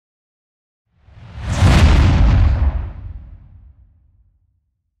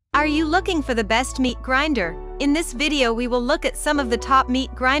Are you looking for the best meat grinder? In this video we will look at some of the top meat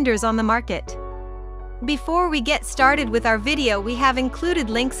grinders on the market. Before we get started with our video, we have included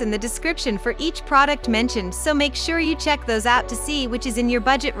links in the description for each product mentioned, so make sure you check those out to see which is in your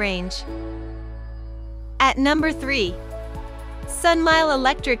budget range. At number 3. Sunmile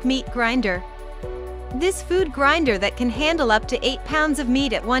Electric Meat Grinder. This food grinder that can handle up to 8 pounds of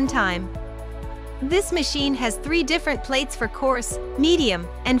meat at one time. This machine has 3 different plates for coarse, medium,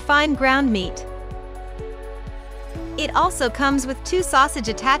 and fine ground meat. It also comes with 2 sausage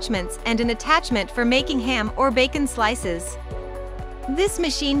attachments and an attachment for making ham or bacon slices. This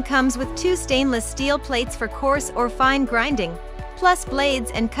machine comes with 2 stainless steel plates for coarse or fine grinding, plus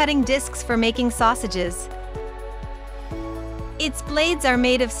blades and cutting discs for making sausages. Its blades are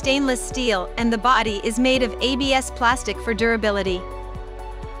made of stainless steel and the body is made of ABS plastic for durability.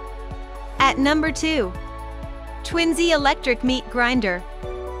 At number 2. Twinzee Electric Meat Grinder.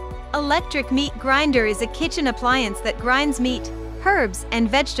 Electric meat grinder is a kitchen appliance that grinds meat, herbs, and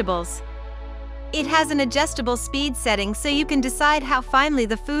vegetables. It has an adjustable speed setting so you can decide how finely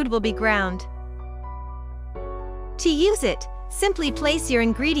the food will be ground. To use it, simply place your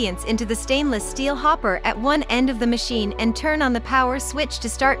ingredients into the stainless steel hopper at one end of the machine and turn on the power switch to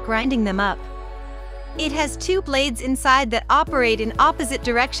start grinding them up. It has 2 blades inside that operate in opposite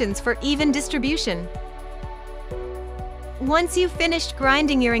directions for even distribution. Once you've finished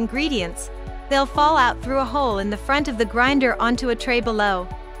grinding your ingredients, they'll fall out through a hole in the front of the grinder onto a tray below.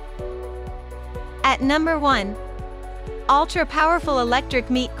 At number 1. ALTRA Powerful Electric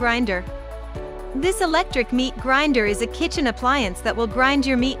Meat Grinder. This electric meat grinder is a kitchen appliance that will grind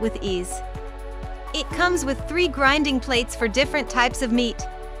your meat with ease. It comes with 3 grinding plates for different types of meat: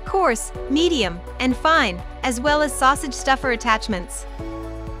 coarse, medium, and fine, as well as sausage stuffer attachments.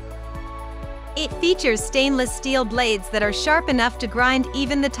 It features stainless steel blades that are sharp enough to grind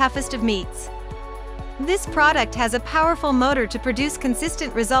even the toughest of meats. This product has a powerful motor to produce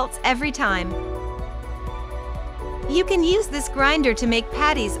consistent results every time. You can use this grinder to make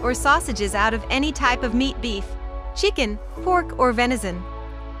patties or sausages out of any type of meat: beef, chicken, pork, or venison.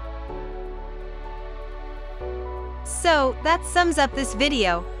 So, that sums up this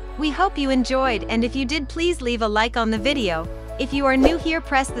video. We hope you enjoyed, and if you did, please leave a like on the video. If you are new here,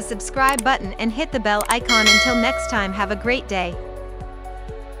 press the subscribe button and hit the bell icon. Until next time, have a great day.